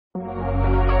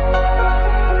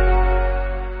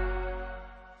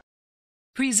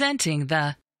Presenting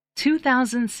the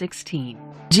 2016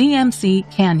 GMC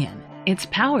Canyon. It's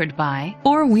powered by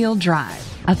four-wheel drive,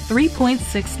 a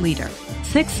 3.6-liter,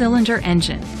 six-cylinder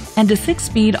engine, and a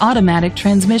six-speed automatic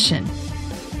transmission.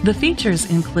 The features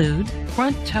include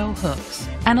front tow hooks,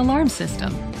 an alarm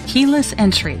system, keyless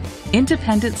entry,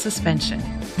 independent suspension,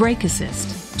 brake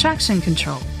assist, traction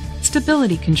control,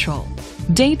 stability control,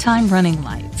 daytime running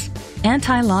lights,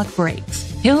 anti-lock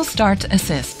brakes, hill start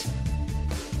assist.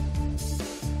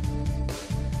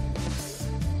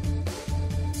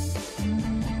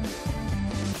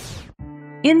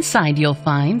 Inside you'll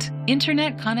find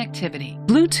internet connectivity,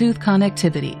 Bluetooth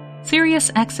connectivity, Sirius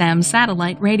XM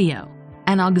satellite radio,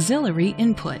 an auxiliary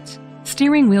input,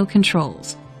 steering wheel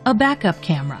controls, a backup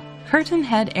camera, curtain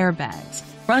head airbags,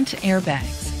 front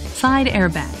airbags, side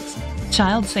airbags,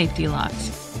 child safety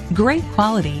locks. Great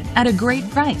quality at a great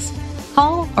price.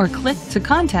 Call or click to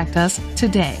contact us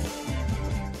today.